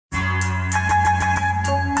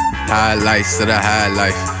Highlights of the high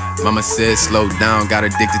life. Mama said slow down, got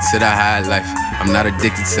addicted to the high life. I'm not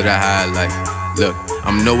addicted to the high life. Look,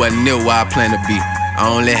 I'm nowhere near where I plan to be. I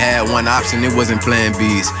only had one option, it wasn't plan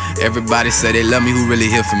B's. Everybody say they love me, who really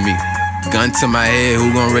here for me? Gun to my head,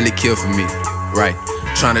 who gon' really kill for me? Right.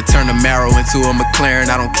 Trying to turn a Marrow into a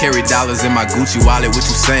McLaren. I don't carry dollars in my Gucci wallet, what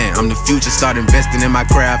you saying? I'm the future, start investing in my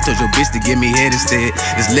craft. Told your bitch to give me head instead.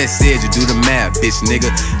 It's less said, you do the math, bitch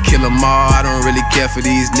nigga. Kill them all, I don't really care for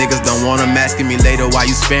these niggas. Don't want them asking me later why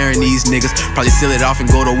you sparing these niggas. Probably seal it off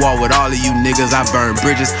and go to war with all of you niggas. I burn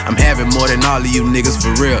bridges, I'm having more than all of you niggas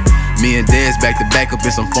for real. Me and Dez back to back up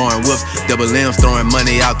in some foreign whoops. Double M's throwing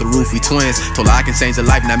money out the roof, we twins. Told her I can change her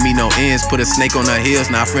life, not me no ends. Put a snake on her heels,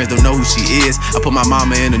 now friends don't know who she is. I put my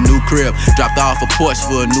mama in a new crib, dropped off a porch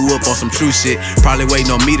for a new up on some true shit. Probably waiting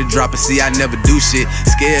on me to drop it, see I never do shit.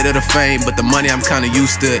 Scared of the fame, but the money I'm kinda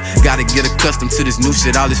used to it. Gotta get accustomed to this new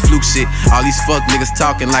shit, all this fluke shit. All these fuck niggas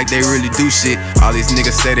talking like they really do shit. All these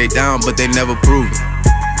niggas say they down, but they never prove it.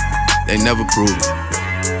 They never prove it.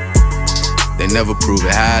 They never prove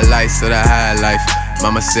it. Highlights of the high life.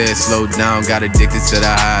 Mama said slow down, got addicted to the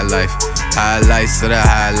high life. Highlights of the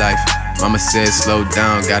high life. Mama said slow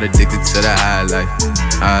down, got addicted to the high life.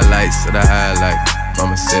 Highlights of the high life.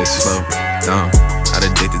 Mama said slow down, got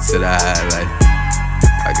addicted to the high life.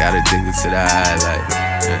 I got addicted to the high life.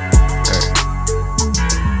 Yeah.